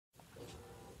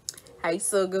Hey,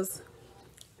 Suggers.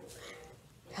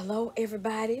 Hello,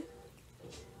 everybody.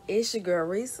 It's your girl,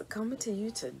 Risa, coming to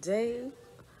you today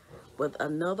with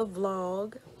another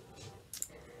vlog.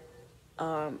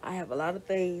 I have a lot of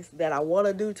things that I want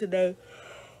to do today.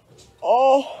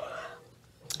 Oh,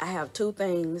 I have two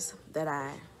things that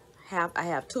I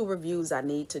have two reviews I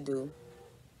need to do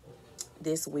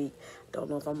this week. Don't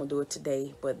know if I'm going to do it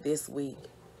today, but this week.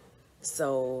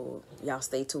 So, y'all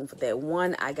stay tuned for that.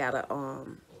 One, I got to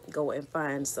go and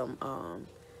find some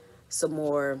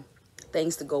more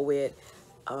things to go with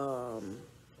to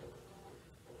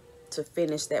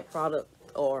finish that product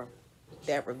or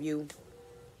that review.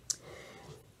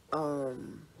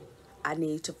 I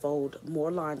need to fold more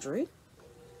laundry.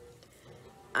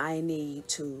 I need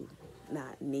to,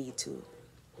 not need to,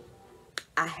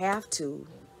 I have to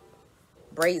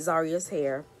braid Zaria's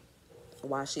hair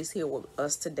while she's here with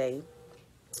us today.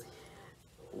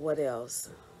 What else?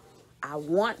 I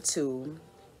want to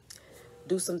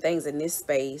do some things in this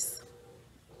space.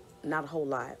 Not a whole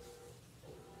lot.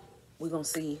 We're going to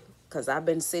see, because I've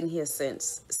been sitting here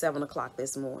since 7 o'clock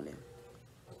this morning.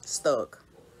 Stuck.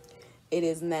 It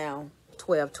is now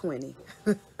 12:20.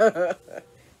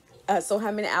 So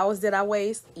how many hours did I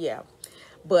waste? Yeah.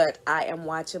 But I am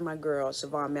watching my girl,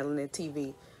 Siobhan Melanie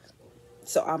TV.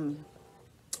 So I'm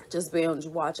just binge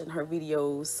watching her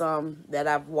videos. Some that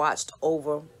I've watched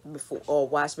over before or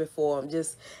watched before. I'm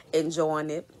just enjoying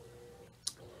it.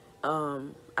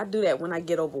 I do that when I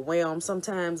get overwhelmed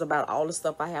sometimes about all the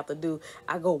stuff I have to do.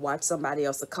 I go watch somebody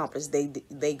else accomplish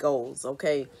they goals,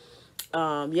 okay?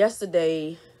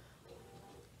 Yesterday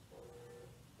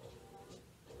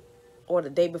or the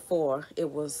day before, it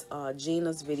was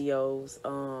Gina's videos.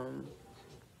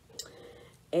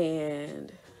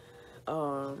 And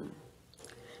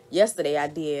yesterday I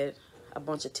did a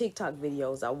bunch of TikTok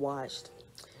videos I watched.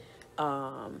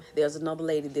 There's another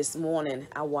lady this morning.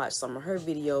 I watched some of her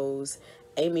videos.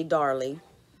 Amy Darley.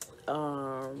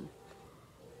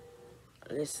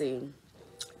 Let's see.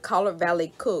 Collard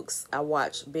Valley Cooks. I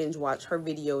binge watched her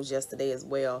videos yesterday as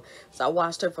well. So I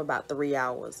watched her for about 3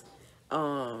 hours.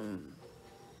 Who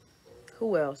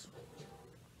else?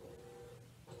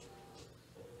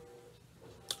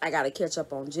 I gotta catch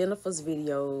up on Jennifer's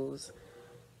videos.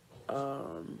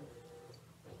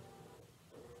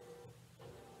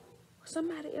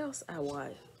 Somebody else I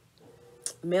watched.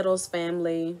 Meadows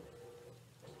Family.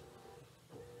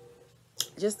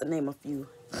 Just to name a few.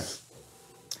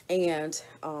 And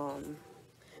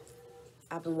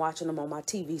I've been watching them on my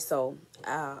TV. So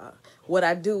what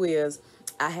I do is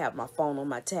I have my phone on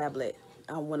my tablet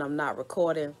when I'm not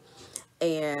recording.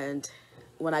 And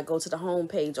when I go to the home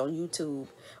page on YouTube,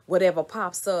 whatever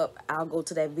pops up, I'll go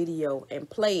to that video and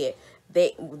play it.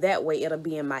 That way it'll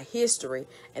be in my history,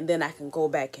 and then I can go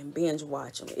back and binge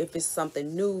watch them. If it's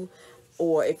something new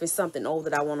or if it's something old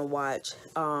that I want to watch.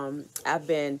 I've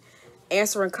been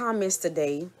answering comments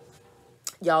today.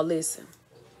 Y'all listen.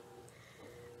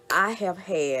 I have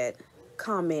had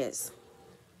comments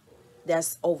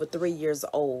that's over 3 years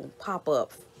old pop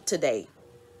up today.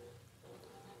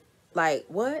 Like,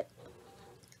 what?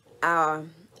 I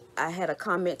had a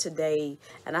comment today,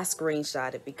 and I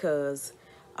screenshot it because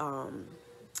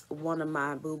one of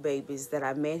my boo babies that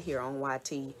I met here on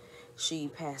YT, she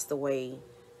passed away.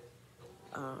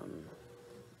 I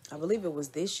believe it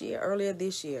was earlier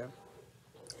this year.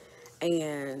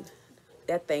 And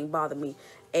that thing bothered me.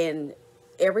 And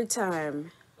every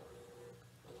time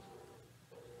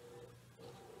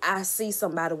I see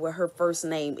somebody with her first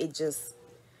name, it just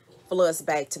floods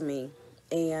back to me.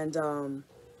 And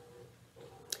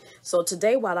so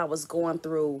today, while I was going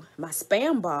through my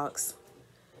spam box,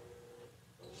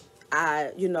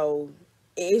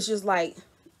 it's just like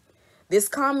this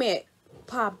comment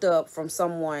popped up from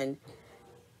someone,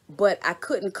 but I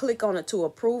couldn't click on it to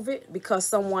approve it because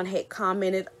someone had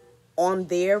commented on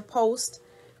their post,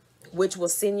 which will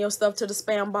send your stuff to the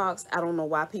spam box. I don't know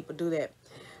why people do that.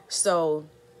 So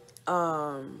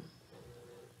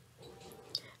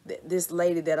this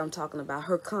lady that I'm talking about,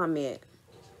 her comment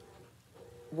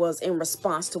was in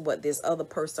response to what this other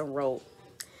person wrote.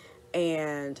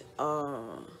 And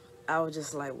I was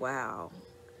just like, wow.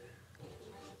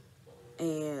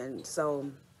 And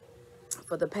so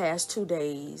for the past 2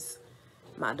 days,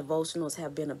 my devotionals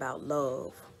have been about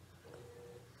love.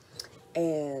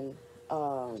 And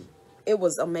it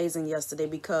was amazing yesterday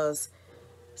because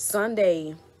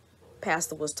Sunday,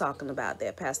 Pastor was talking about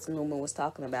that. Pastor Newman was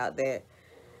talking about that.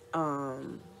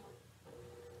 And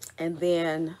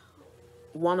then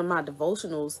one of my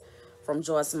devotionals from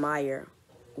Joyce Meyer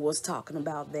was talking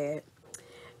about that.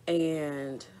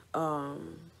 And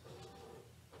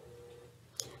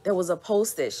there was a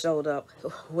post that showed up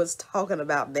was talking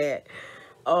about that.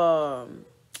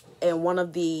 And one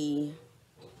of the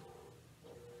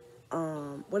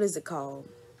what is it called?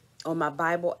 On my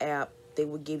Bible app, they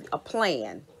would give a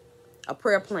plan, a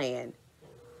prayer plan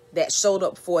that showed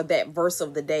up for that verse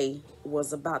of the day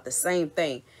was about the same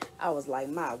thing. I was like,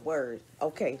 my word,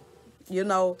 okay, you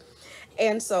know.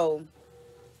 And so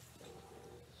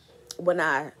when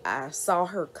I saw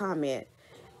her comment,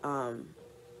 her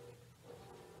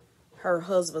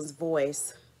husband's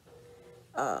voice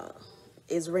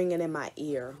is ringing in my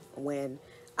ear when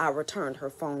I returned her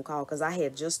phone call, because I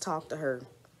had just talked to her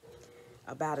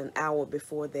about an hour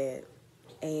before that,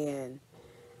 and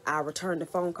I returned the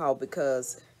phone call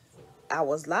because I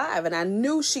was live, and I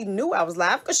knew she knew I was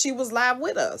live because she was live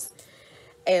with us.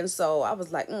 And so I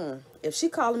was like, if she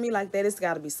calling me like that, it's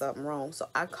got to be something wrong. So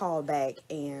I called back,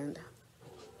 and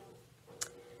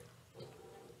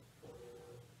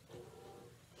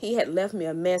he had left me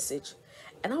a message,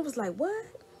 and I was like, what?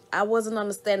 I wasn't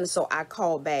understanding, so I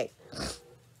called back,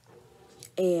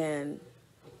 and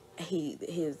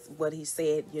what he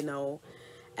said, you know,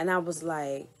 and I was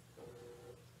like,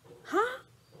 huh?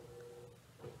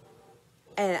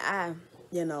 And I,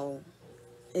 you know,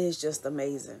 it's just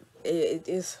amazing. It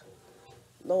is,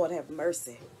 Lord have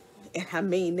mercy. And I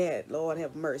mean that, Lord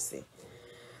have mercy.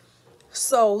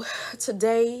 So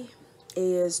today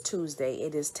is Tuesday.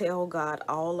 It is Tell God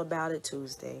All About It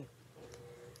Tuesday.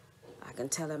 I can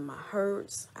tell him my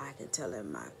hurts. I can tell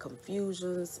him my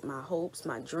confusions, my hopes,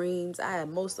 my dreams. I,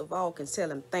 most of all, can tell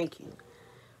him thank you.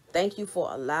 Thank you for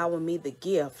allowing me the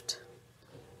gift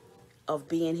of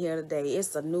being here today.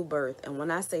 It's a new birth. And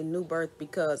when I say new birth,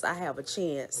 because I have a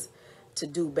chance to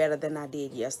do better than I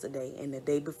did yesterday and the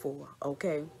day before,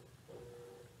 okay?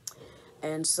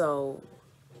 And so,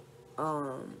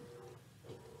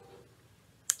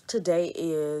 today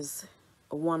is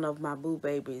one of my boo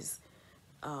babies,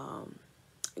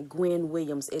 Gwen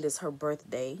Williams. It is her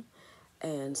birthday.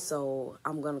 And so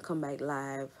I'm going to come back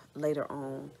live later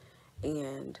on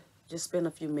and just spend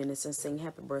a few minutes and sing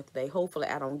happy birthday. Hopefully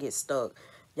I don't get stuck.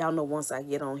 Y'all know once I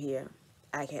get on here,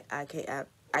 I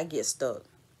get stuck.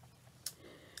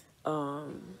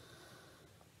 And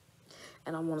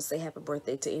I want to say happy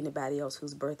birthday to anybody else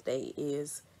whose birthday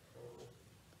is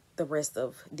the rest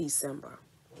of December.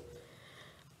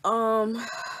 I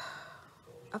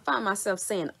find myself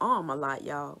saying a lot,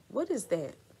 y'all. What is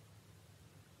that?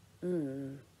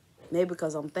 Maybe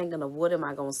because I'm thinking of what am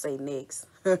I going to say next.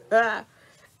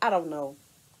 I don't know.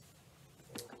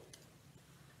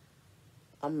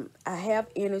 I have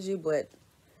energy, but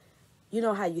you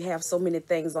know how you have so many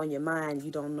things on your mind,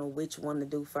 you don't know which one to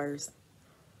do first.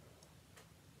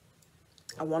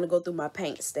 I want to go through my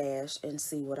paint stash and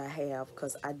see what I have,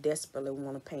 because I desperately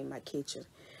want to paint my kitchen.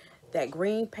 That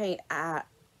green paint, I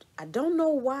don't know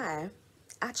why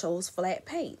I chose flat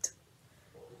paint.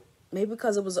 Maybe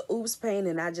because it was an oops paint,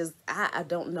 and I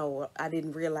don't know. I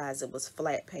didn't realize it was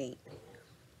flat paint.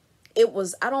 It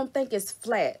was, I don't think it's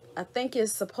flat. I think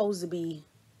it's supposed to be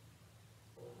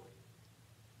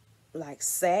like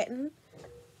satin,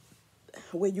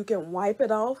 where you can wipe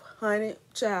it off, honey.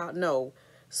 Child, no.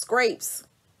 Scrapes,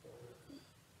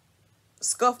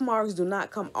 scuff marks do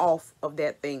not come off of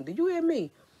that thing. Do you hear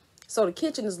me? So the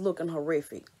kitchen is looking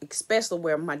horrific, especially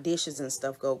where my dishes and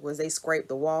stuff go, because they scrape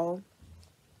the wall.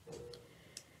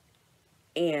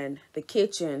 And the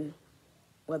kitchen,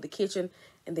 well, the kitchen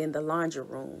and then the laundry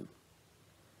room.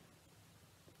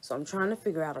 So I'm trying to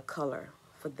figure out a color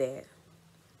for that.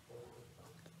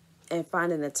 And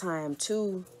finding the time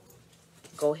to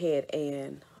go ahead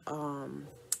and,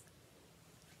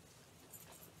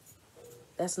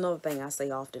 that's another thing I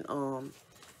say often,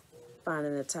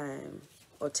 finding the time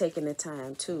or taking the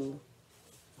time to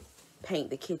paint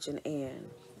the kitchen and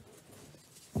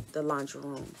the laundry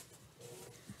room.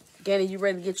 Ganny, you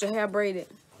ready to get your hair braided?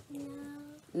 No.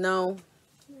 No?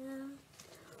 No.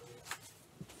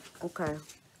 Okay.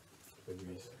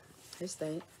 Hey,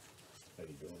 State. How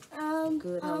you doing?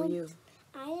 Good, how are you?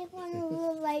 I want to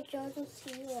look like JoJo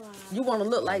Siwa. You want to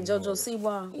look like JoJo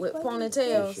Siwa with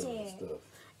ponytails? Stuff.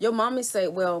 Your mommy say,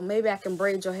 well, maybe I can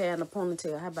braid your hair in a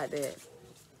ponytail. How about that?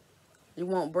 You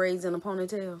want braids in a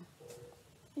ponytail?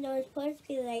 No, it's supposed to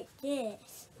be like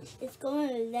this. It's going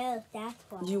to the left, that's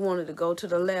why. You wanted to go to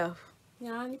the left.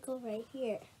 No, I'm going to go right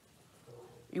here.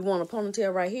 You want a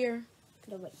ponytail right here?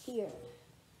 No, right here.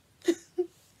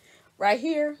 Right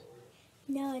here?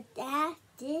 No,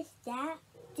 this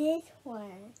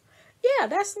one. Yeah,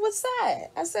 that's what side.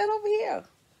 I said over here.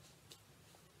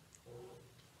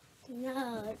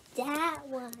 No, that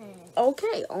one.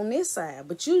 Okay, on this side.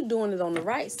 But you doing it on the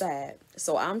right side.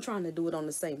 So I'm trying to do it on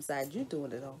the same side you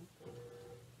doing it on.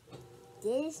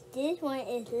 This one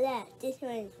is left. This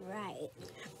one is right.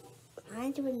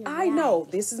 I'm doing the I right. know.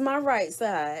 This is my right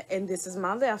side and this is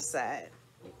my left side.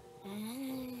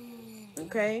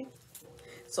 Okay?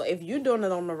 So if you're doing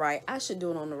it on the right, I should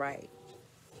do it on the right.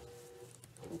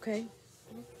 Okay?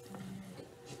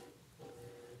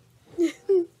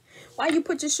 Why you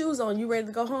put your shoes on? You ready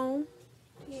to go home?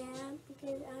 Yeah,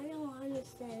 because I don't want to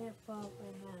stay at Papa house.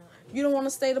 You don't want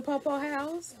to stay at Papa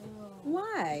house? No.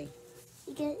 Why?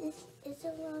 Because it's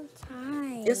a long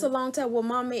time. It's a long time. Well,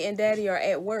 mommy and daddy are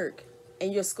at work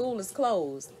and your school is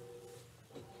closed.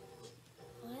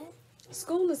 What?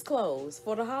 School is closed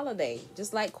for the holiday,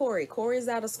 just like Corey. Corey's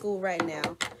out of school right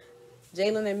now.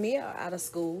 Jalen and Mia are out of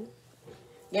school.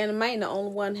 Gannon Main, the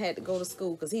only one had to go to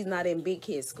school because he's not in big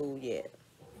kid school yet.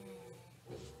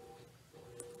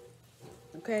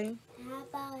 Okay? How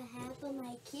about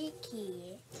my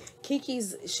Kiki?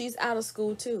 She's out of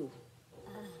school too.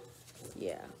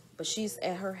 Yeah, but she's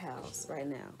at her house right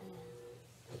now.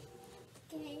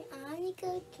 Okay, I want to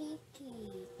go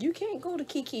Kiki. You can't go to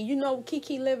Kiki. You know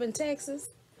Kiki live in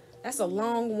Texas? That's a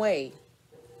long way.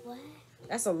 What?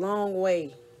 That's a long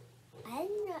way. I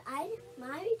didn't know.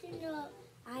 Mommy didn't know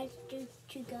I had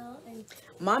to go and.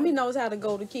 Mommy knows how to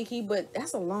go to Kiki, but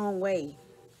that's a long way.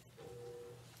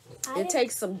 It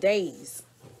takes some days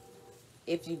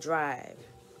if you drive.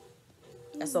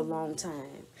 That's a long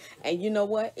time. And you know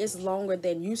what? It's longer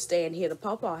than you staying here to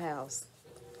Pawpaw house.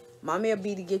 Mommy will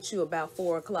be to get you about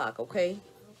 4 o'clock, okay?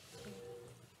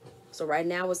 So right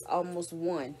now it's almost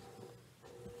 1.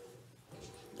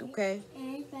 Okay?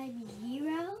 And it's going to be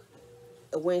 0?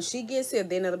 When she gets here,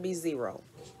 then it'll be 0.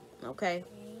 Okay?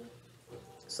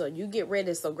 So you get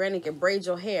ready so Granny can braid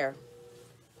your hair.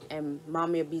 And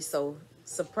Mommy will be so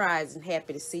surprised and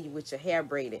happy to see you with your hair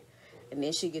braided. And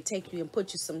then she can take you and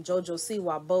put you some JoJo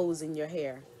Siwa bows in your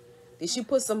hair. Did she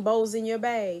put some bows in your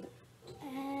bag?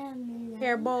 No.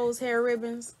 Hair bows, hair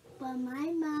ribbons? But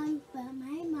my mommy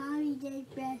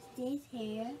did brush this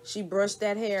hair. She brushed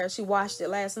that hair. She washed it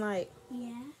last night.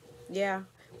 Yeah. Yeah.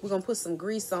 We're going to put some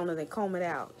grease on it and comb it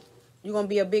out. You going to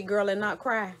be a big girl and not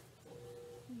cry?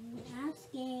 I'm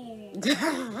scared.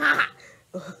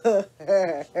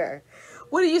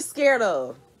 What are you scared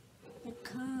of? The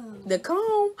comb. The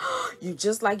comb? You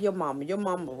just like your mama. Your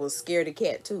mama was scared of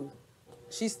cat too.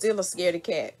 She's still a scaredy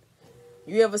cat.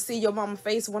 You ever see your mama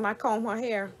face when I comb her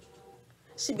hair?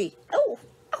 She be, oh,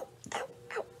 oh, oh,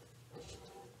 oh.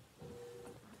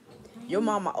 Your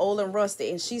mama old and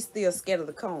rusty and she's still scared of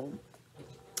the comb.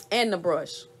 And the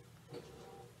brush.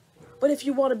 But if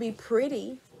you want to be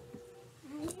pretty,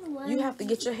 you have to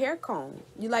get your hair combed.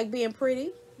 You like being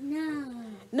pretty? No.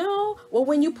 No? Well,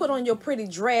 when you put on your pretty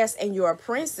dress and you're a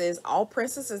princess, all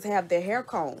princesses have their hair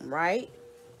combed, right?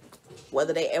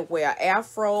 Whether they wear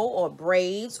afro or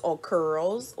braids or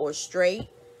curls or straight,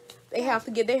 they have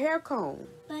to get their hair combed.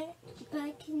 But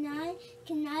can I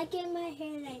get my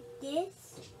hair like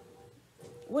this?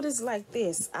 What is like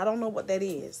this? I don't know what that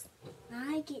is.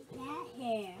 I get that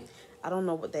hair. I don't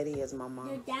know what that is, Mama.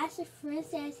 No, that's a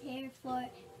princess hair for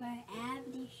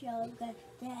Abdi show. The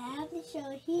Abdi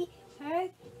show,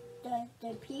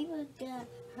 the people got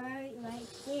her like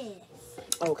this.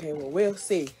 Okay, well, we'll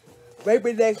see.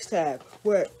 Maybe next time.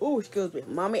 Oh, excuse me.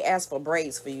 Mommy asked for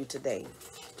braids for you today.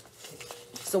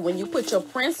 So when you put your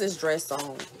princess dress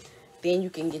on, then you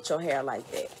can get your hair like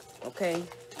that. Okay?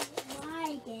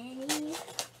 Why, Daddy?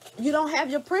 You don't have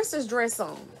your princess dress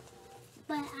on.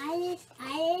 But I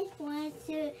just want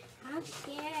to. I'm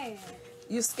scared.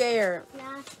 You scared? No,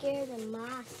 I'm scared of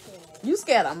monsters. You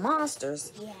scared of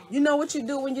monsters? Yeah. You know what you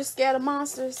do when you're scared of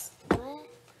monsters? What?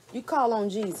 You call on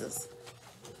Jesus.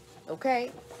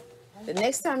 Okay? The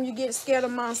next time you get scared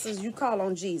of monsters, you call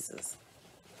on Jesus.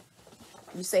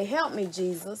 You say, help me,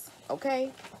 Jesus.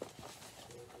 Okay?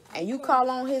 And you call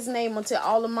on his name until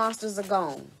all the monsters are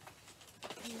gone.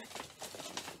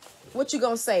 What you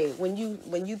gonna say when you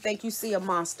think you see a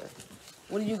monster?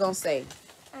 What are you gonna say?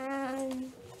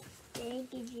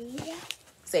 Thank you, Jesus.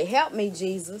 Say, help me,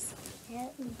 Jesus.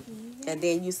 Help me, Jesus. And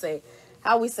then you say,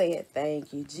 how we say it?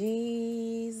 Thank you,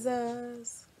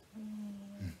 Jesus.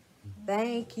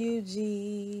 Thank you,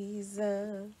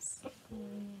 Jesus.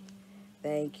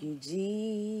 Thank you,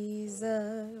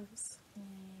 Jesus.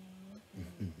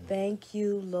 Thank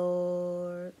you,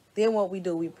 Lord. Then what we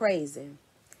do, we praise him.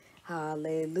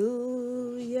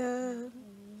 Hallelujah.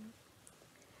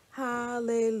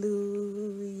 Hallelujah.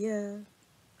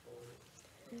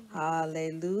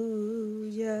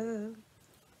 Hallelujah.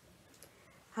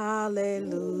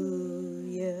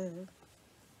 Hallelujah.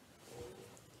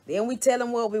 Then we tell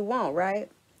him what we want, right?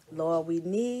 Lord, we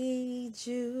need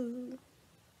you.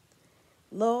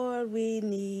 Lord, we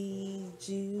need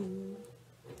you.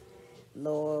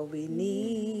 Lord, we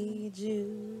need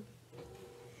you.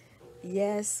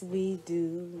 Yes, we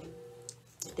do.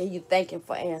 Then you thank him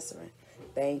for answering.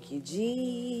 Thank you,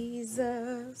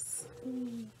 Jesus.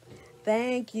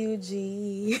 Thank you,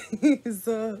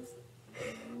 Jesus.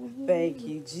 Thank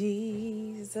you,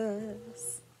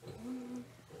 Jesus.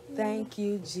 Thank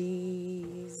you,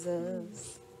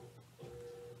 Jesus.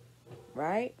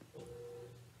 Right?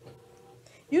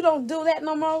 You don't do that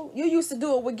no more? You used to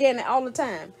do it with Gannett all the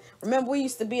time. Remember we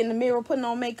used to be in the mirror putting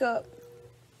on makeup?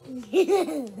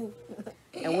 And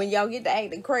when y'all get to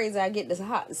acting crazy, I get this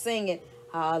hot singing,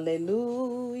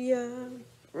 hallelujah.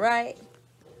 Right?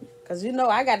 Because you know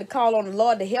I got to call on the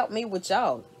Lord to help me with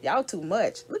y'all. Y'all too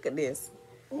much. Look at this.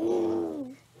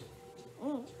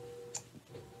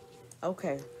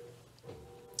 Okay.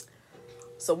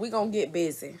 So we going to get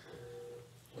busy.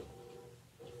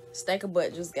 Stanker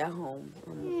Butt just got home.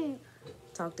 I'm going to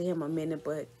talk to him a minute,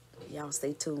 but y'all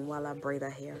stay tuned while I braid her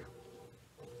hair.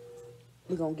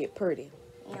 We're going to get pretty.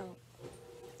 No.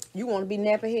 You want to be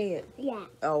nappy head? Yeah.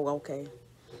 Oh, okay.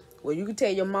 Well, you can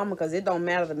tell your mama because it don't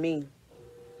matter to me.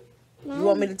 Mom. You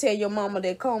want me to tell your mama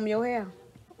that comb your hair?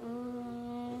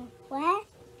 What?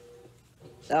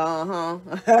 Uh-huh.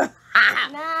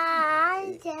 No,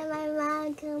 I tell my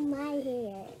mom to comb my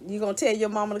hair. You gonna tell your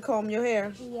mama to comb your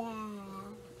hair? Yeah.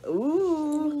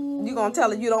 Ooh. You gonna tell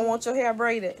her you don't want your hair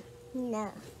braided?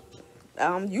 No.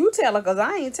 You tell her because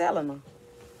I ain't telling her.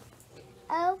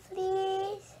 Oh,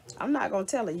 please. I'm not gonna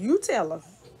tell her. You tell her.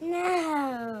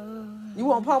 No. You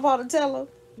want Papa to tell her?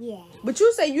 Yeah. But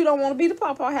you say you don't want to be the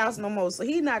Papa house no more, so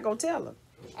he not gonna tell her.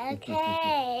 Okay.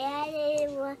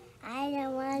 I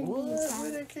don't want to be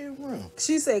Where that came from?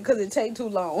 She said because it take too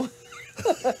long.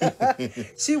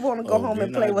 She want to go home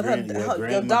and play with her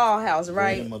your doll house,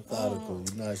 right? Methodical.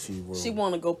 You know She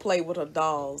want to go play with her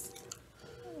dolls.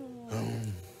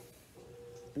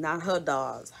 Not her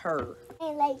dolls, her. I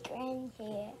like granny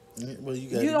hair. Well,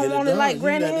 You don't want it like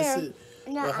granny hair?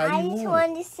 No, Well, how I you just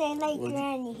want want to say like Well,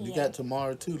 granny hair. You got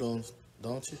tomorrow too, don't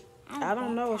you? I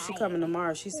don't know if she coming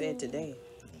tomorrow. She said today.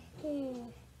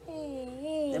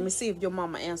 Let me see if your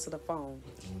mama answer the phone.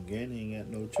 Granny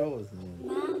ain't got no choice.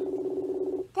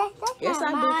 That's Yes,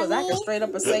 not I do, because I can Mommy. straight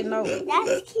up and say no.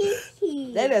 That's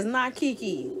Kiki. That is not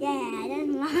Kiki. Yeah, that's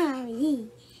Mommy.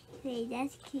 Hey,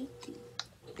 that's Kiki.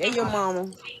 There your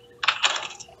mama.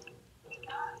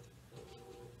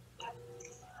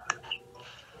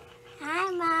 Hi,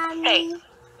 Mommy.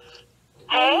 Hey.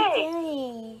 How you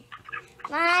doing?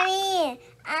 Mommy,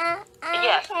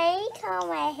 Yes. can you comb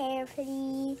my hair,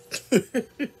 please?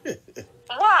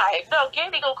 Why? No,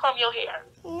 Candy gonna comb your hair.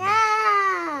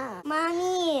 No.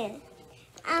 Mommy,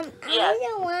 Yes. I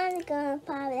don't want to go to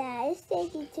Papa house. It's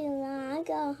taking too long. I'll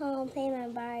go home and play my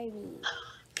Barbie.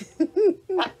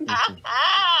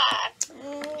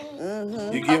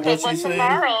 You get what she saying?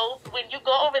 Tomorrow, when you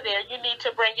go over there, you need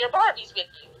to bring your Barbies with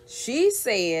you. She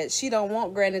said she don't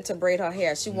want Granny to braid her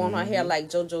hair. She want her hair like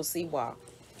JoJo Siwa.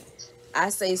 I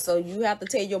say, so you have to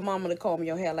tell your mama to comb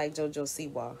your hair like JoJo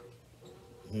Siwa.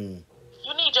 You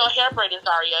need your hair braided,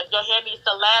 Zaria. Your hair needs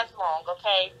to last long,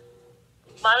 okay?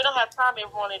 Mommy don't have time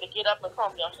every morning to get up and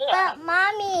comb your hair. But,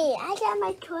 Mommy, I got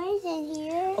my toys in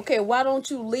here. Okay, why don't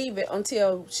you leave it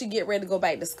until she get ready to go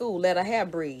back to school? Let her hair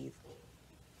breathe.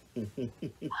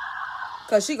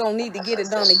 Because she going to need to get it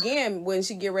done again when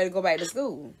she get ready to go back to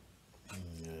school.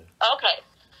 Okay.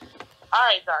 All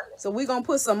right, Zaria. So we going to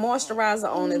put some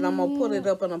moisturizer on it and I'm going to put it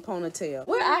up in a ponytail.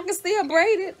 Well, I can still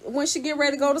braid it when she get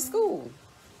ready to go to school.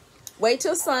 Wait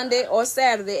till Sunday or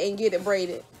Saturday and get it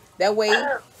braided. That way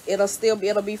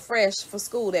it'll be fresh for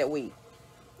school that week.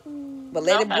 But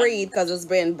let it breathe because it's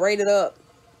been braided up.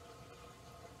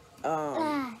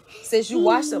 Since you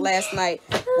washed it last night,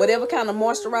 whatever kind of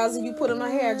moisturizer you put in her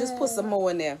hair, just put some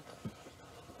more in there.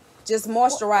 Just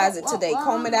moisturize it today.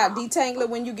 Comb it out, detangle it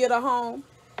when you get her home,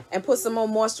 and put some more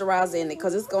moisturizer in it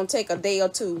because it's going to take a day or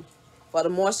two for the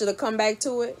moisture to come back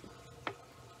to it.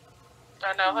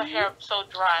 I know, her hair is so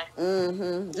dry.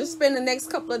 Just spend the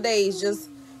next couple of days just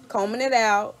combing it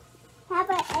out, How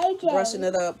about AJ? brushing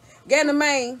it up. Get in the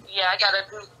main. Yeah, I gotta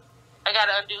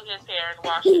undo his hair and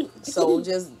wash it. So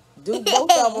just do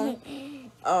both of them.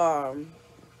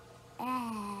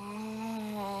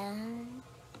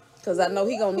 Because I know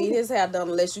he going to need his hair done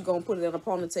unless you going to put it in a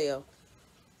ponytail.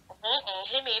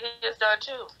 He needs his done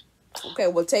too. Okay,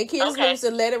 well, take his Okay. loose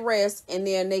and let it rest, and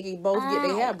then they can both get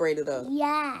their hair braided up.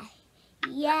 Yeah.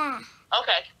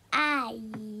 Okay.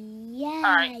 Yeah. All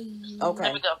right. Okay.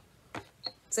 Let me go.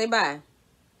 Say bye.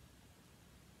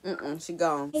 She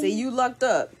gone. See, you lucked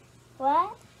up.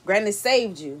 What? Granny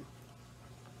saved you.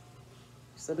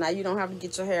 So now you don't have to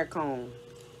get your hair combed.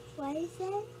 What is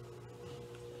it?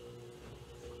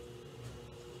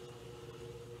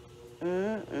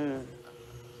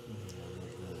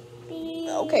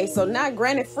 Okay, so now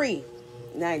Granny free.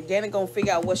 Now Granny gonna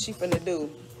figure out what she finna do.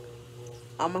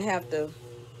 I'm gonna have to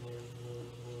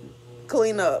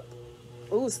clean up.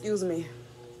 Ooh, excuse me.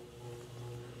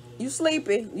 You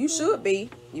sleepy? You should be.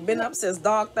 You been up since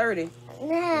dark 30.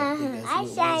 No, I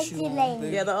tried to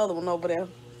lay. Yeah, the other one over there.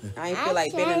 I ain't feel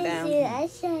like bending down. I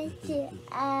tried to,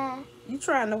 You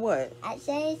trying to what? I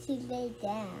tried to lay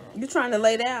down. You trying to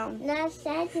lay down? No, I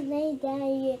tried to lay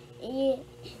down.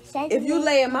 If you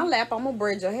lay in my lap, I'm gonna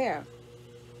braid your hair.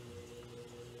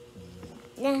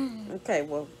 No. Okay,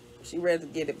 well, she ready to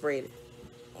get it braided.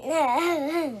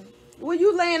 No. Well,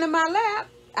 you laying in my lap.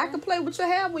 I can play with your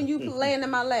hair when you laying in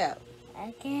my lap.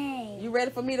 Okay. You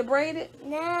ready for me to braid it?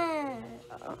 No.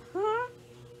 Huh?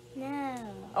 No.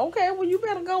 Okay, well, you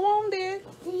better go on then.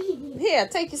 Here,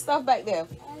 take your stuff back there.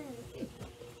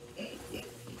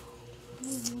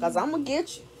 Because I'm going to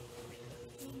get you.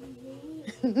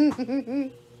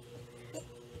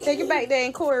 Take it back there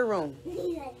in Corey's room.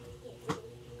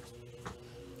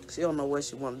 She don't know what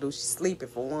she want to do. She's sleepy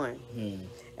for one.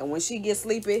 And when she gets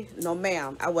sleepy, no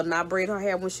ma'am, I will not braid her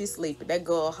hair when she's sleepy. That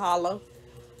girl holler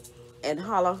and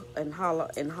holler and holler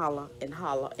and holler and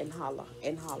holler and holler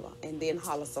and holler and then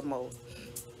holler some more.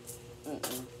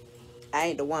 I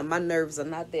ain't the one. My nerves are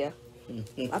not there.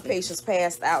 My patients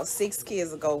passed out 6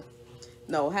 kids ago.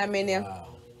 No, how many? Wow.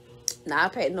 Nah,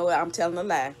 no, I'm telling a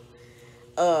lie.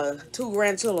 2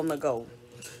 grandchildren ago.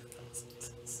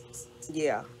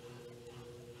 Yeah.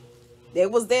 They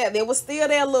was there. They was still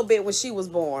there a little bit when she was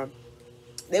born.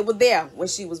 They were there when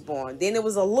she was born. Then it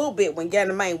was a little bit when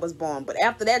Granny Mae was born. But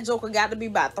after that joker got to be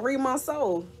about 3 months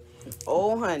old,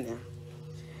 oh honey,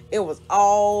 it was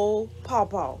all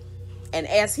Pawpaw. And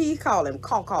as he called him,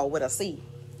 Caw with a C.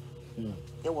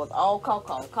 It was all Caw.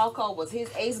 Caw was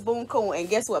his ace boon coon. And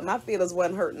guess what? My feelings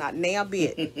wasn't hurt not now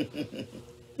bit.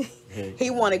 He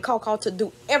wanted Caw to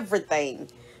do everything.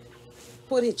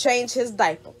 Change his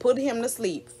diaper, put him to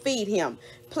sleep, feed him,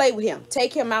 play with him,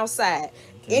 take him outside.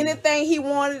 Anything he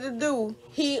wanted to do,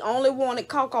 he only wanted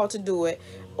Caw to do it.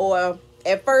 Or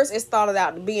at first it started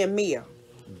out to being Mia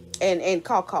and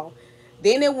Caw.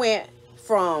 Then it went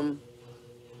from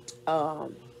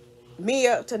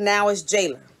Mia to now it's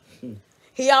Jalen.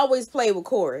 He always played with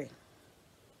Corey.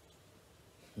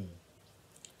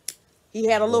 He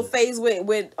had a little phase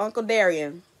with Uncle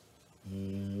Darian.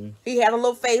 He had a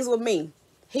little phase with me.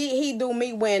 He do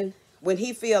me when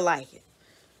he feel like it.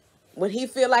 When he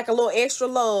feel like a little extra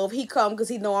love, he come because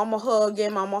he know I'm going to hug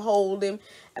him, I'm going to hold him.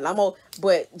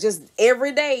 But just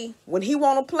every day, when he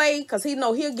want to play, because he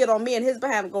know he'll get on me and his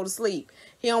behind and go to sleep.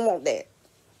 He don't want that.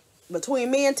 Between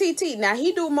me and TT, now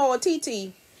he do more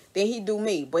TT than he do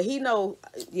me. But he know,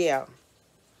 yeah.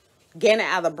 Getting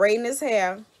either braiding his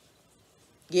hair,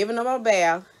 giving him a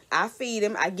bath. I feed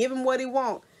him. I give him what he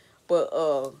want.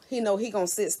 But he know he gonna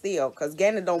sit still because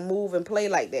Gannon don't move and play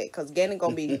like that. Because Gannon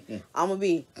gonna be, I'm gonna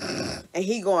be, and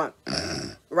he going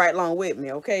right along with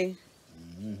me, okay?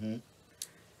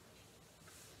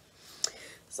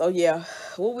 So yeah,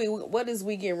 what is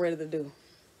we getting ready to do?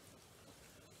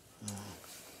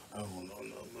 I don't know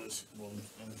not much. Well,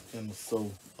 I'm kind of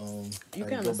so. You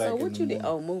kind of so what you did?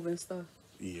 Oh, moving stuff.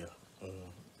 Yeah.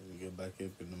 Get back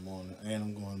up in the morning, and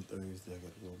I'm going Thursday. I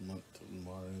got to go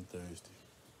tomorrow and Thursday.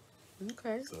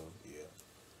 Okay. So yeah,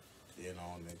 then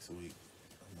on next week,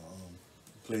 I'm gonna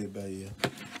play it by ear.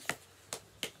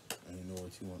 I don't know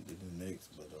what you want to do next,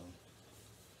 but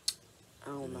I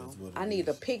don't know. what I it need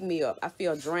to is. pick me up. I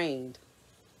feel drained.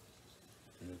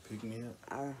 You pick me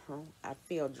up. I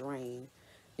feel drained.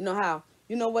 You know how?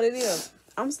 You know what it is?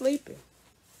 I'm sleepy.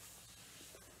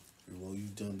 Well, you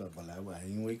talking about, but I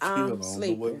ain't wake you I'm up. I don't know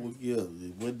sleeping. what woke you up.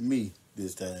 It wasn't me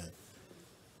this time.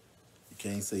 You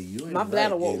can't say you ain't My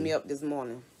bladder right, woke Gabe. me up this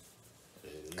morning.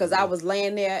 Because I was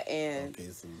laying there and Okay,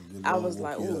 so good I Lord was woke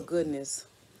like, you oh, up. goodness.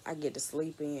 I get to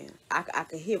sleep in. I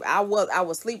could hear. I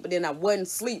was sleeping, but then I wasn't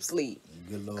sleep.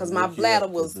 Good Lord Because my woke you bladder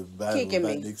up 'cause was the bladder kicking about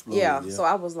to me. explode, Yeah. So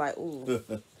I was like, ooh.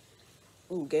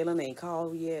 Ooh, Galen ain't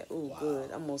called yet. Ooh, Wow.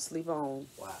 good. I'm going to sleep on.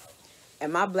 Wow.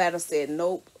 And my bladder said,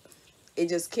 nope. It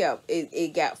just kept,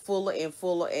 it got fuller and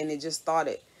fuller, and it just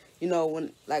started, you know,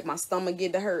 when, like, my stomach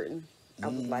get to hurting, I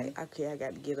was like, okay, I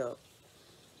got to get up.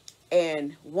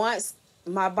 And once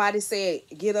my body said,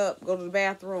 get up, go to the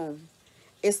bathroom,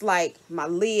 it's like my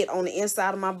lid on the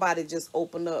inside of my body just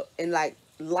opened up, and, like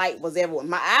light was everywhere.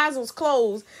 My eyes was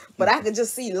closed, but I could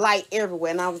just see light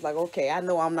everywhere. And I was like, okay, I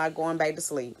know I'm not going back to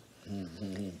sleep.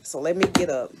 So let me get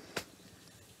up.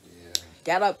 Yeah.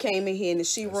 Got up, came in here in the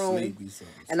sheet room,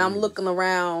 and I'm looking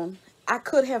around. I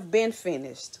could have been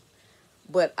finished,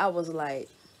 but I was like,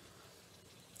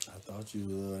 I thought you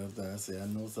would. After I said, I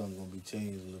know something's gonna be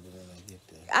changed a little bit when I get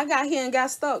there. I got here and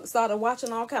got stuck. Started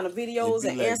watching all kind of videos It be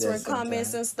and like answering that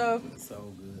comments and stuff. It's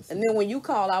all good. And then when you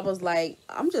called, I was like,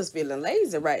 I'm just feeling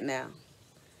lazy right now.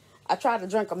 I tried to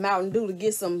drink a Mountain Dew to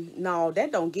get some. No,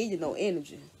 that don't give you no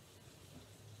energy.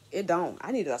 It don't.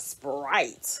 I need a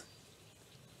Sprite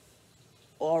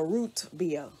or a root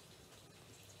beer.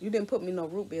 You didn't put me no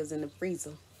root beers in the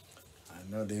freezer. I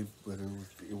know but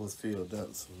it was filled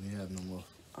up, so we had no more.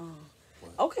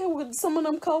 Okay, well, some of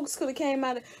them Cokes could have came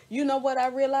out of... You know what I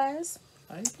realized?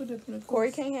 I ain't put it in the Corey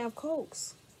can't have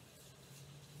Cokes.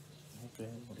 Okay.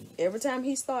 Every time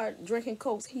he start drinking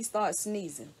Cokes, he starts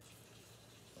sneezing.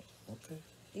 Okay.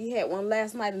 He had one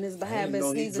last night and his behind been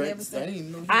sneezing ever since. I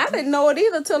didn't didn't know it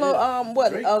either till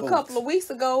Drink a Cokes. couple of weeks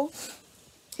ago.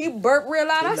 He burped real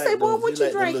loud. I said, "Boy, what you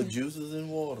The drinking?" little juices and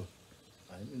water.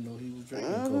 I didn't know he was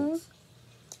drinking Cokes.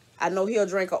 I know he'll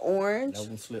drink an orange, That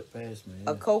one slipped past me.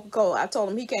 a Coca-Cola. I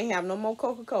told him he can't have no more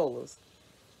Coca-Colas.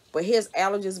 But his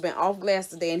allergies been off glass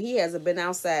today, and he hasn't been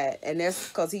outside, and that's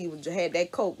because he had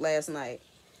that Coke last night,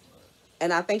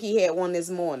 and I think he had one this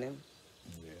morning.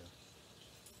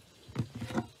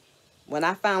 Yeah. When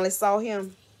I finally saw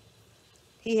him,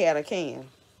 he had a can,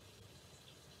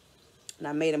 and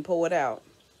I made him pour it out.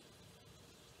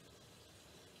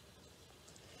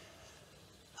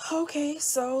 Okay,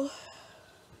 so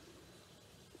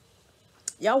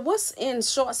y'all, what's in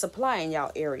short supply in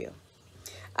y'all area?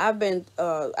 I've been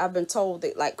told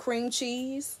that like cream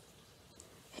cheese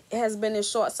has been in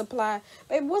short supply.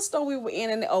 Baby, what store we were in?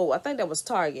 And I think that was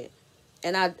Target,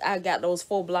 and I got those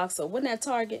 4 blocks of. Wasn't that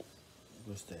Target?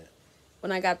 What's that?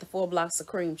 When I got the 4 blocks of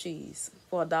cream cheese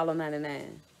for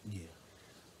 $1.99. Yeah.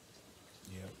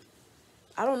 Yep.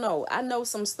 I don't know. I know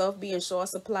some stuff be in short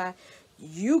supply.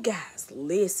 You guys,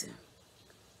 listen.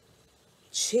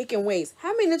 Chicken wings.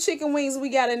 How many chicken wings we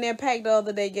got in that pack the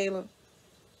other day, Galen?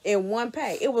 In one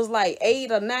pack. It was like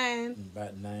 8 or 9.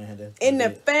 About 9. In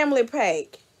the family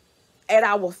pack at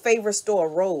our favorite store,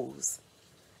 Rose.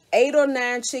 8 or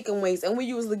 9 chicken wings. And we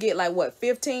usually get like, what,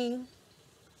 15?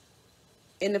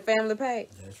 In the family pack?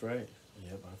 That's right.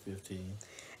 Yeah, about 15.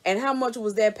 And how much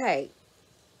was that pack?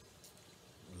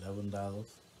 $11.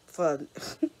 For...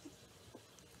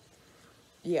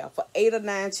 yeah, for 8 or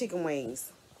 9 chicken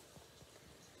wings.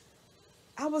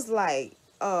 I was like,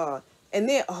 and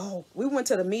then, we went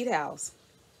to the meat house.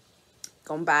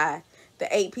 Gonna buy the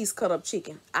 8-piece cut up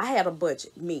chicken. I had a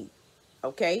budget, me,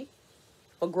 okay,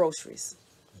 for groceries.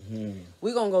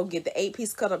 We're gonna go get the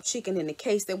 8-piece cut up chicken in the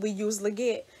case that we usually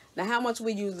get. Now, how much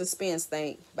we usually spend,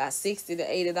 Stink? About $60 to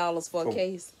 $80 for a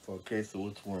case? For a case of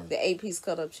which one? The 8-piece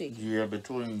cut up chicken. Yeah,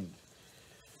 between...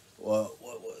 Well,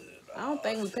 what was it? I don't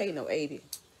think we paid no 80.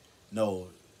 No,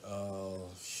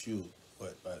 shoot.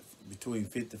 What, about between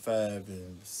 55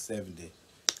 and 70.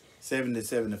 70,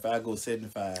 75. I go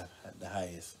 75 at the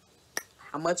highest.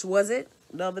 How much was it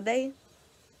the other day?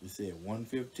 You said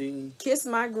 115. Kiss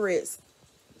my grits.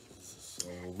 So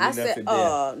we I left said, it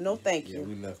there. no thank Yeah, you.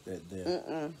 we left that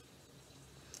there.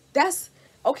 That's,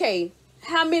 okay,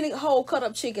 how many whole cut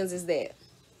up chickens is that?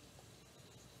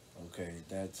 Okay,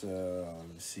 that's,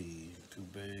 let's see, 2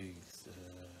 bags.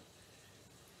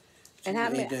 And how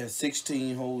many? That's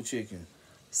 16 whole chicken.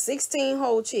 16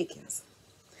 whole chickens.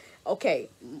 Okay,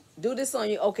 do this on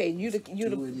you. Okay, you the 2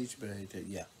 in each bag.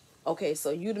 Yeah. okay, so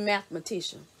you the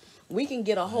mathematician. We can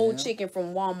get a whole chicken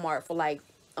from Walmart for like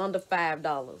under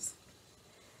 $5.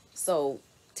 So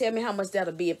tell me how much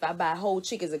that'll be if I buy whole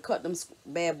chickens and cut them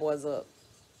bad boys up.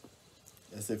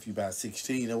 That's if you buy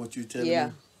 16. That's what you telling Yeah.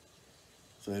 me?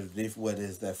 So if what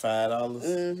is that,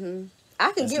 $5?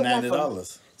 I can That's get one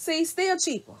 $90. for. See, still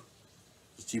cheaper.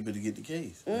 It's cheaper to get the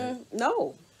case. Right?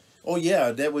 No, Oh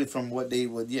yeah, that way from what they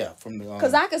would. Yeah, from the.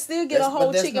 because I can still get a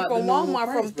whole that's chicken not from the normal Walmart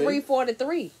price, from baby.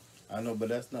 $3.43. I know, but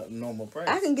that's not the normal price.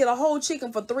 I can get a whole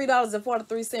chicken for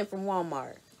 $3.43 from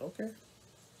Walmart. Okay.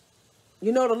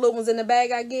 You know the little ones in the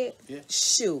bag I get? Yeah.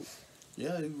 Shoot.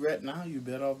 Yeah, you right now you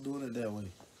better off doing it that way.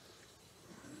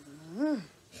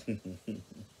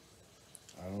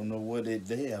 I don't know what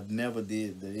they have never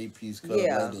did the 8-piece cut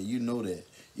Yeah. like that. You know that.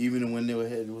 Even when they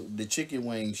had the chicken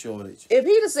wing shortage. If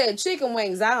he'd have said chicken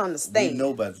wings, I understand. We know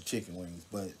about the chicken wings,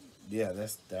 but yeah, that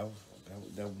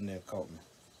one there caught me.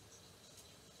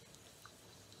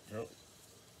 Yep.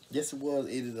 Yes, it was.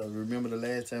 Remember the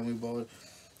last time we bought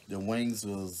The wings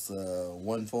was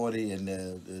 140, and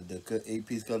the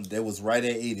 8-piece color, that was right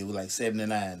at 80. It was like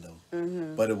 79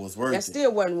 though. But it was worth That it.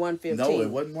 still wasn't 115. No, it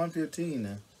wasn't 115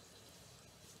 now.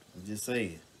 I'm just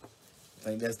saying. I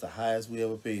think that's the highest we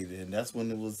ever paid, and that's when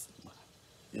it was,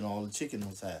 you know, all the chicken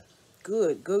was high.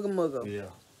 Good, googa mugga. Yeah.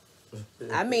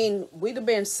 I mean, we'd have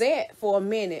been set for a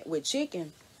minute with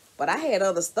chicken, but I had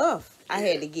other stuff I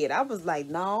had to get. I was like,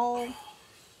 no,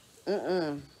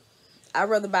 I'd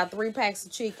rather buy 3 packs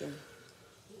of chicken.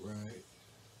 Right.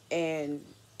 And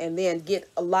then get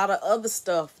a lot of other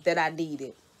stuff that I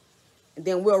needed. And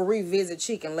then we'll revisit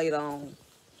chicken later on.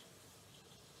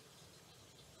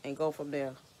 And go from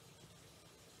there.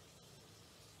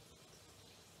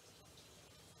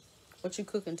 What you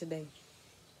cooking today?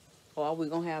 Or are we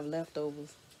going to have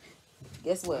leftovers?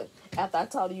 Guess what? After I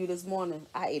talked to you this morning,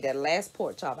 I ate that last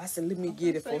pork chop. I said, let me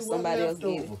get it before somebody else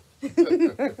get it.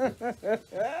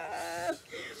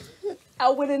 I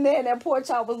went in there and that pork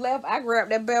chop was left. I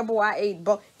grabbed that bad boy. I ate.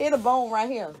 Hit a bone right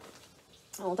here.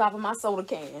 On top of my soda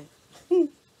can. Yeah.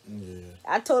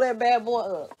 I tore that bad boy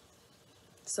up.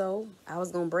 So, I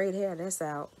was going to braid hair. That's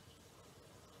out.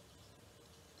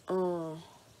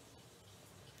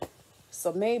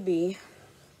 So, maybe...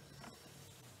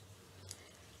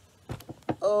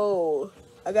 Oh,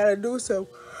 I got to do some...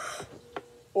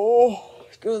 Oh,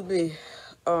 excuse me.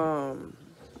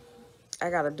 I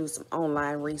got to do some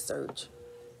online research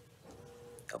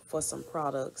for some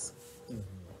products.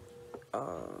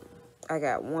 I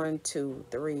got 1, 2,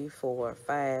 3, 4,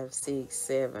 5, 6,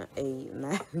 7, 8,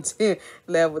 9, 10,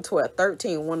 11, 12,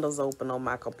 13 windows open on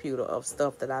my computer of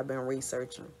stuff that I've been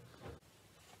researching.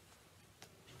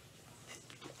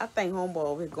 I think homeboy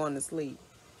over here going to sleep.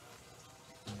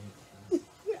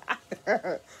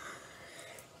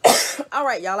 All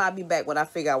right, y'all, I'll be back when I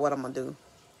figure out what I'm going to do.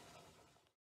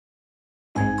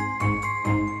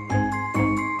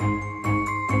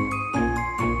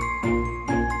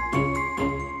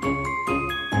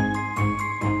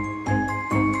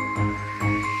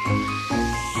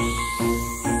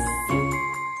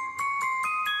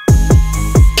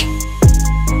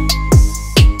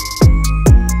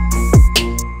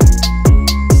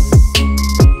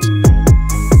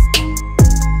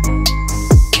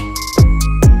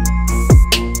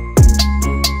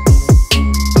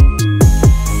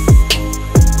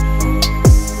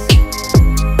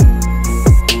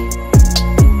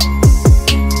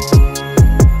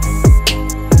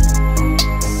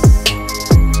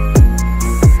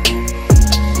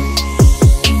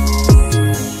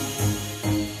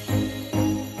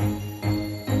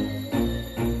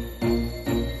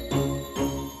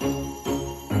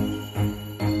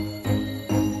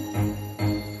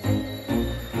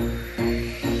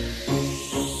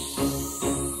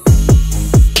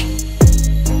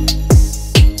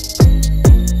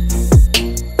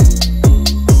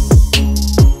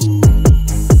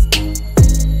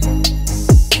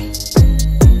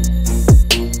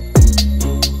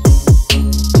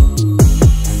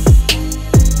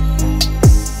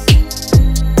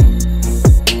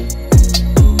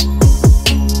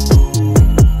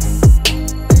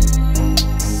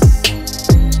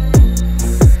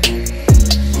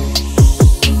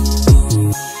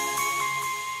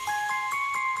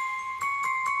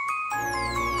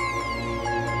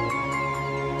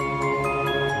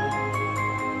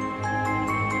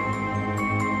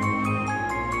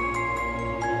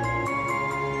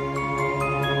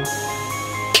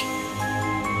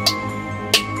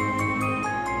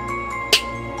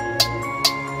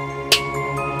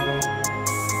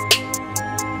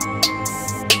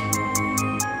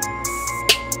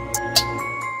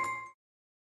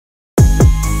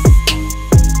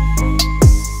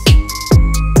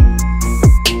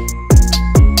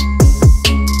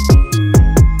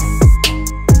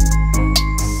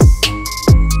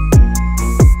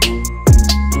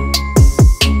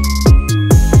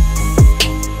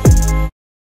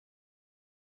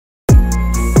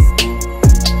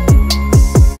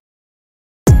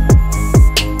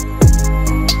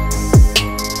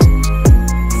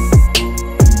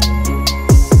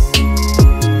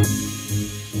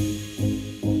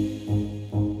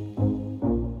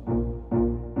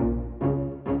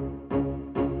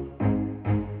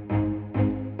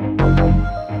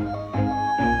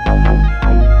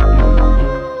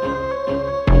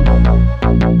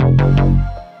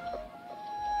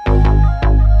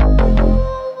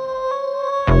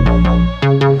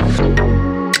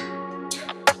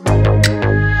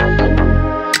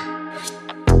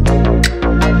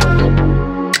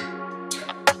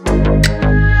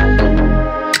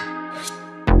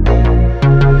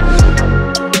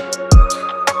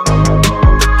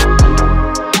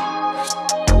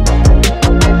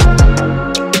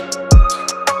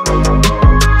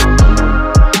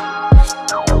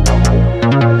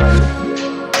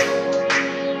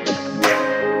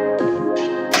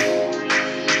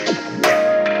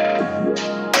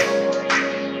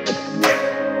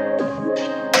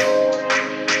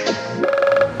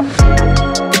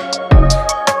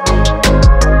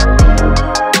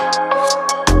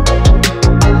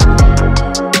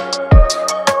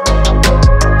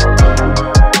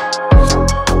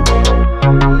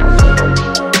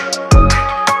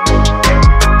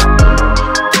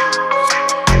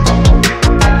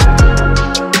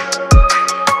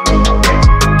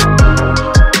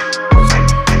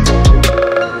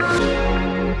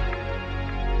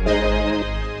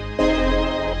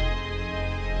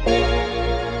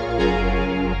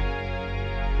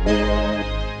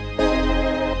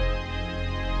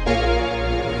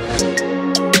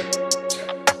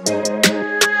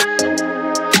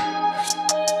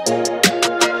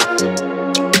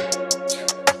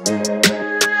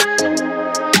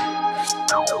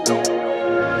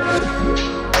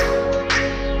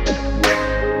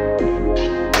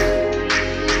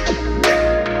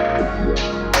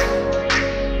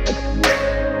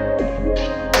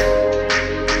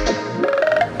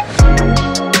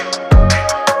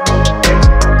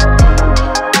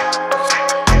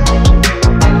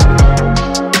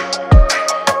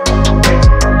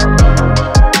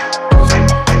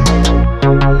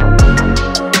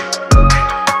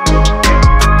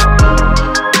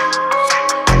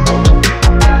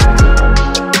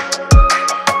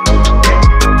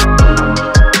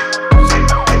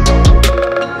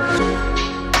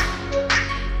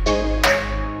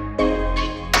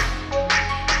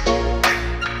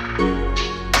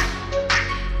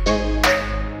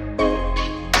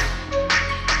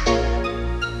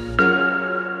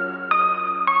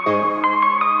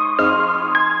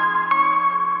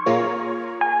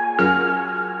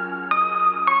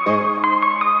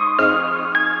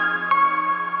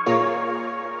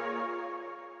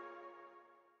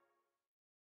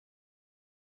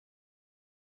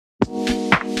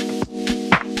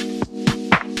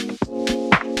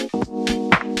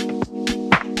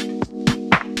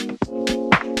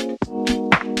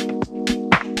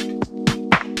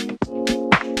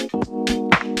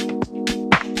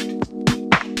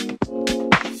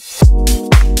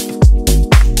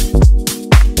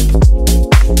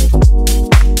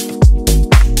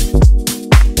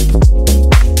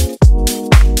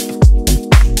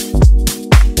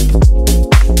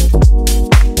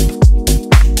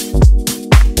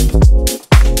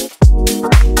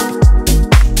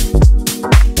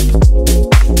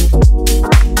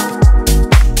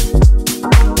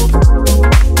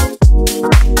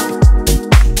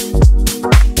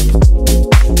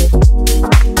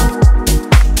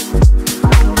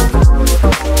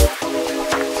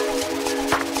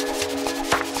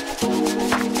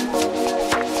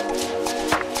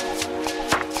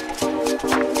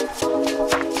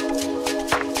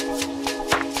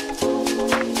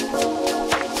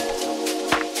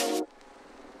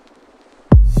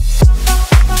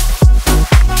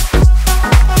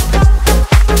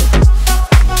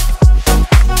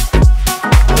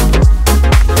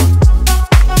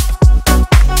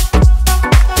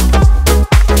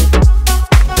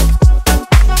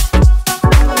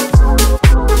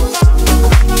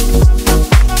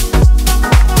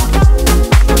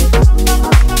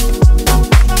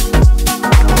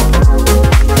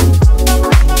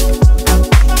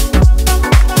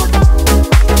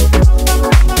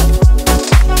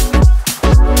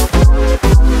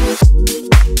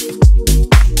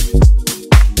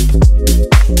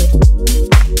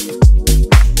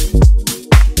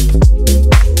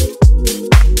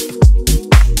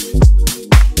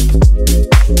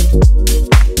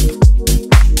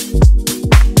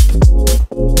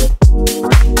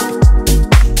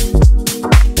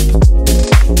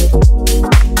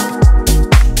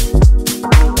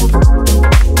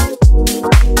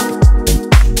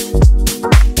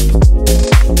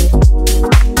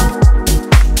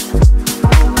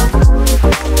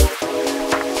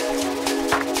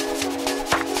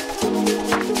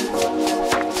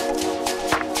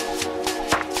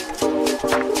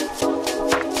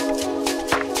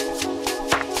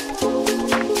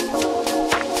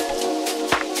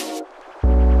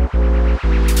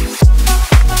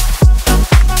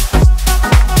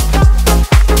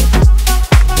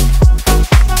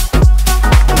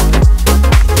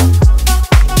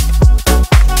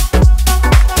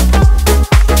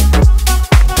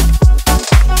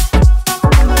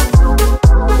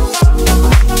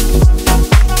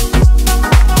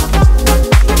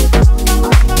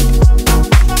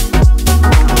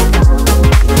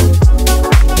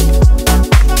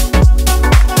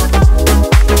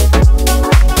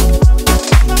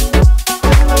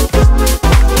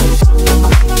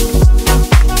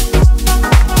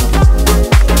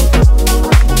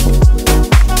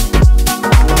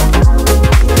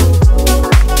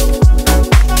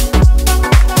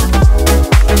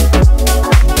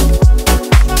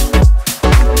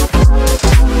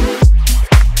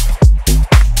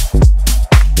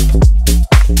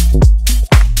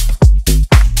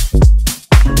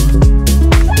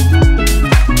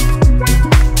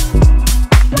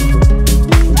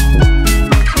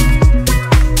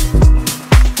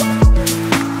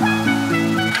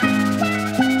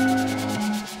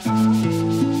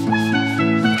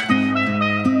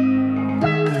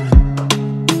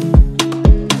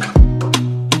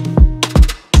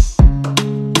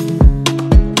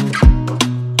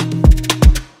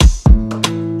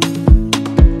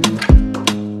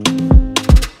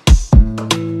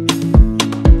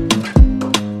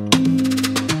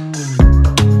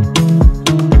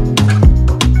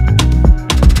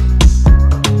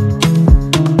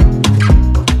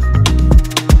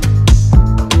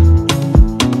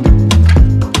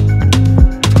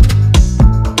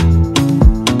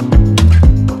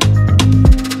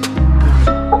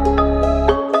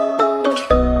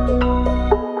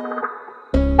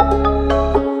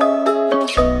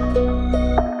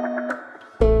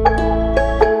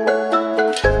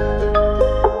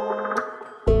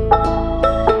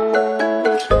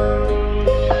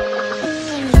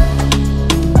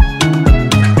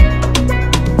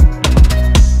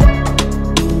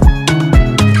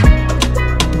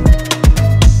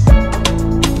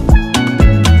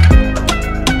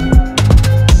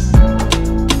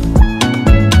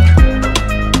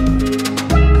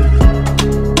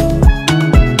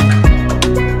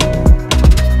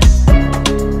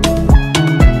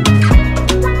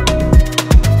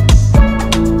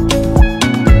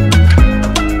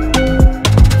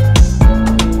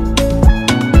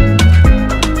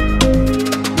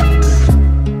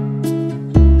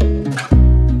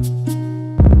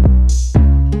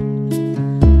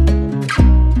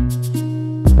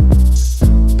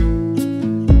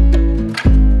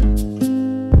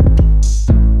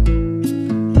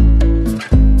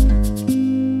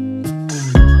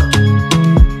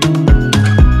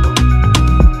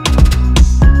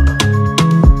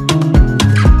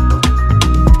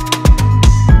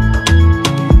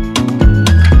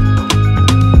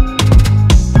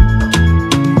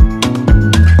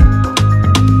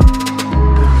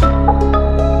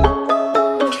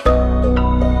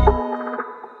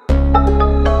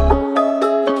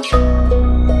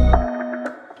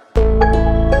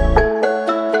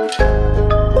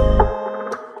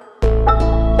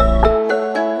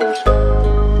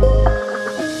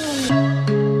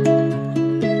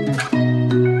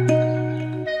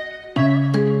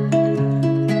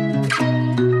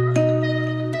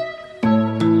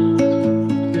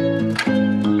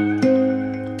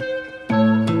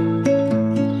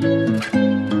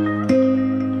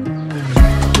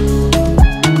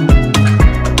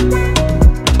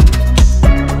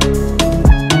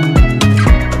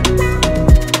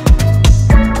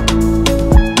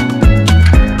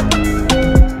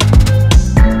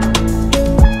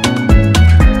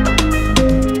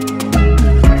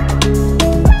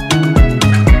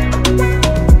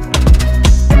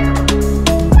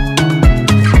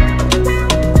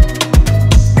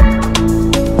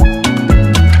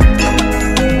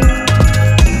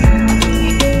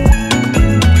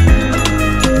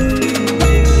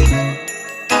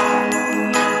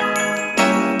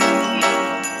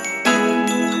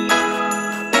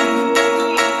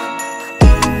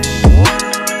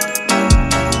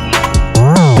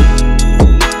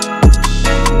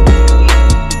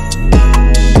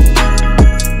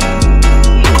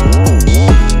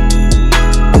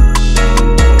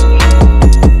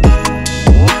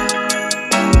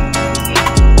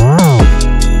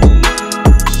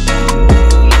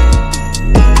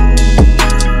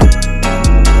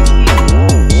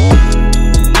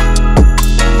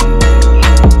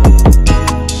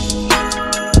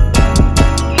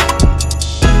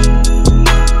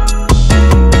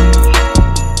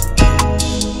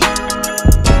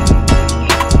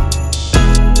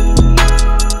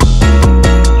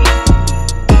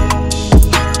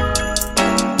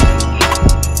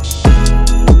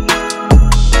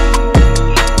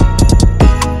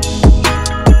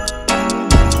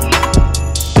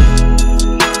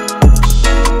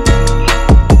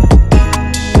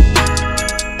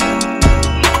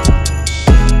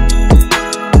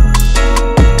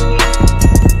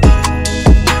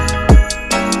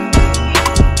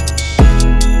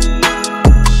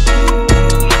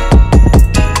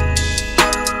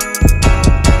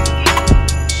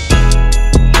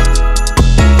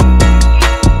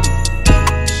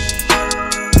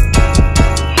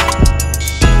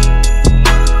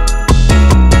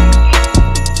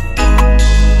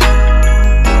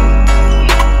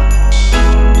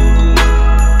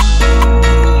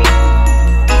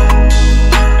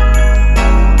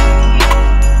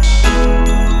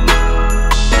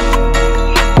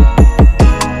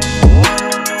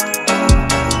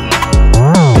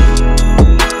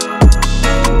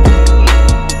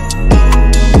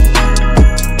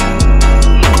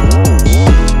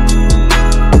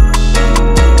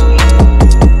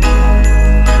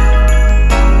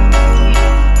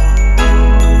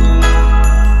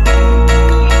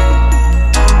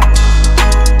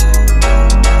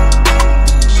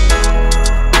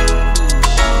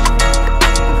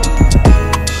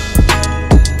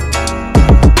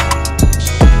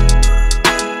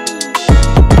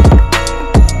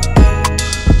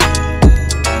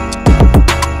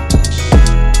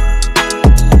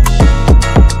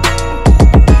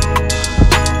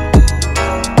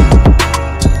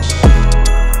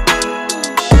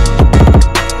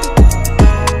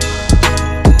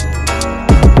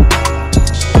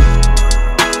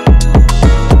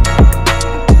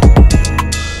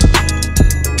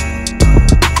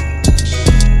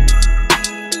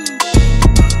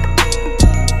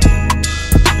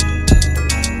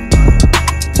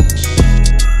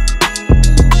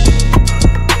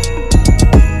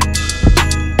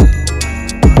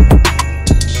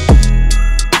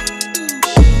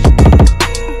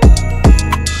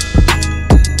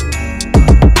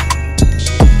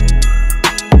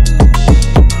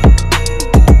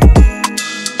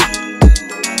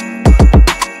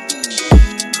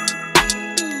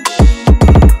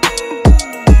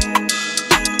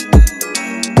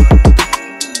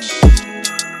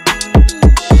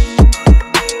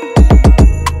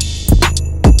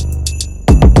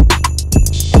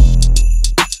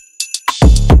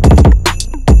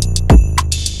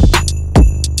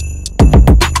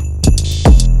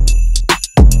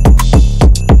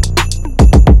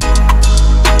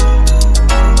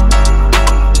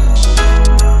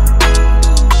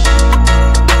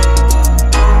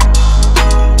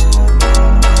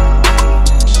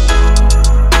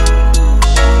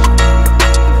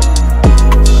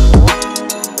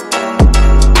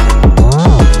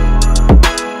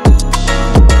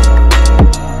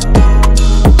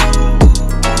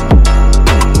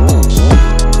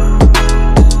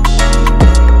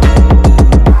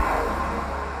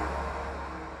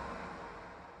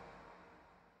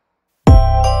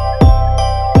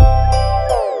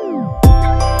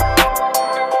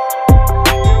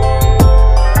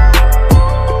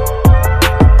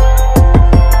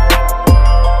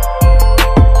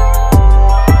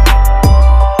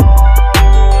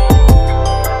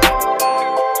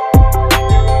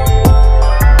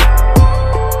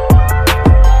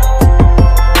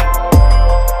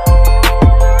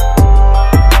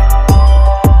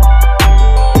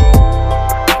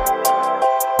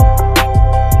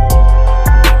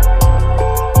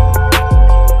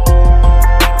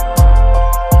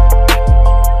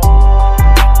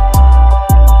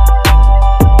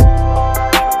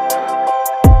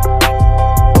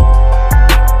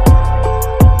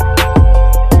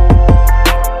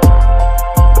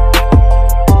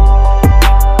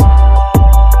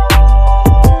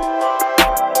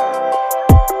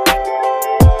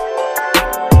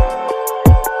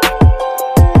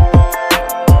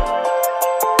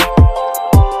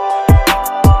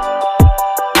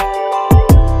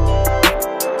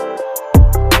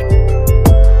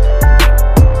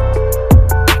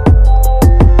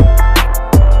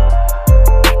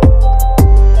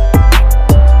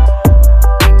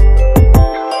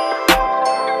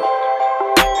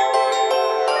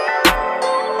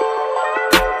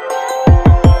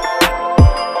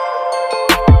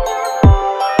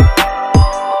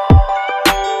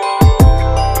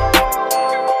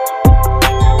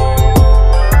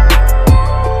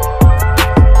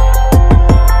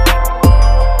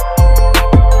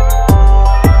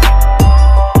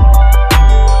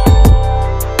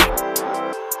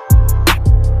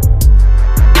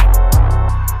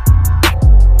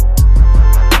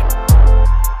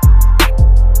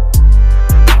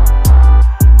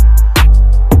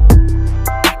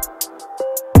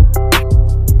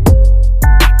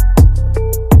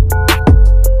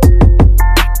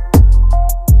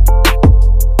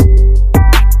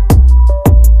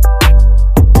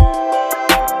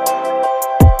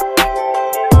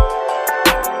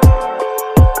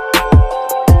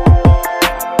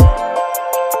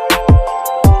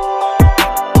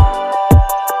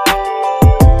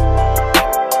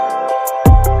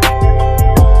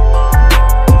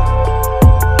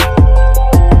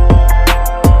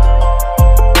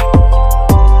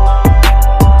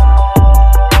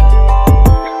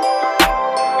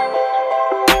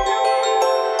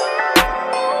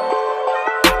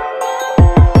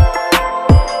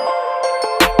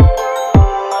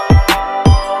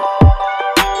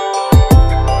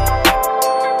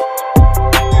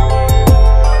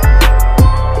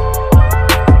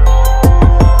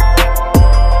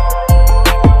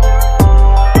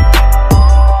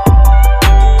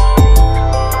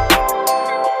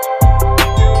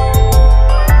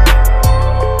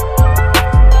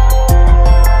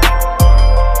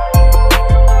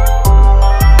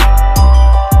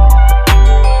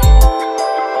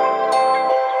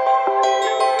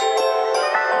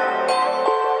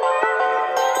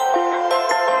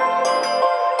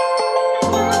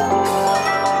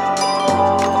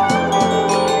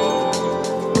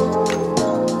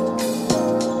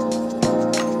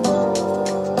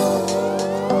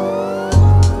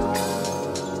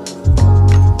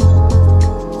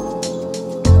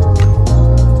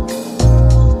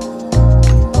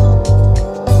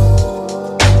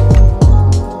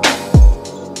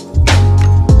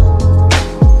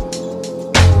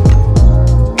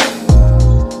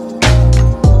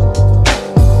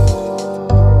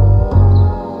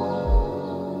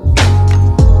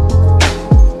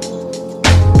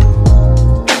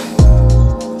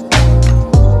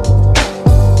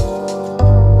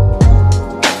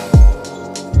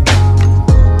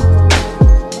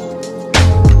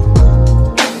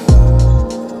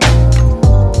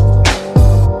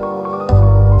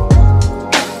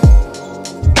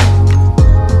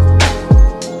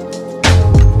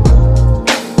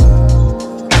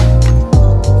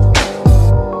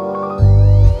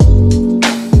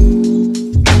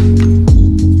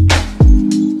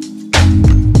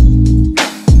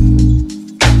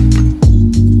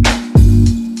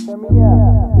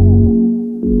 Yeah.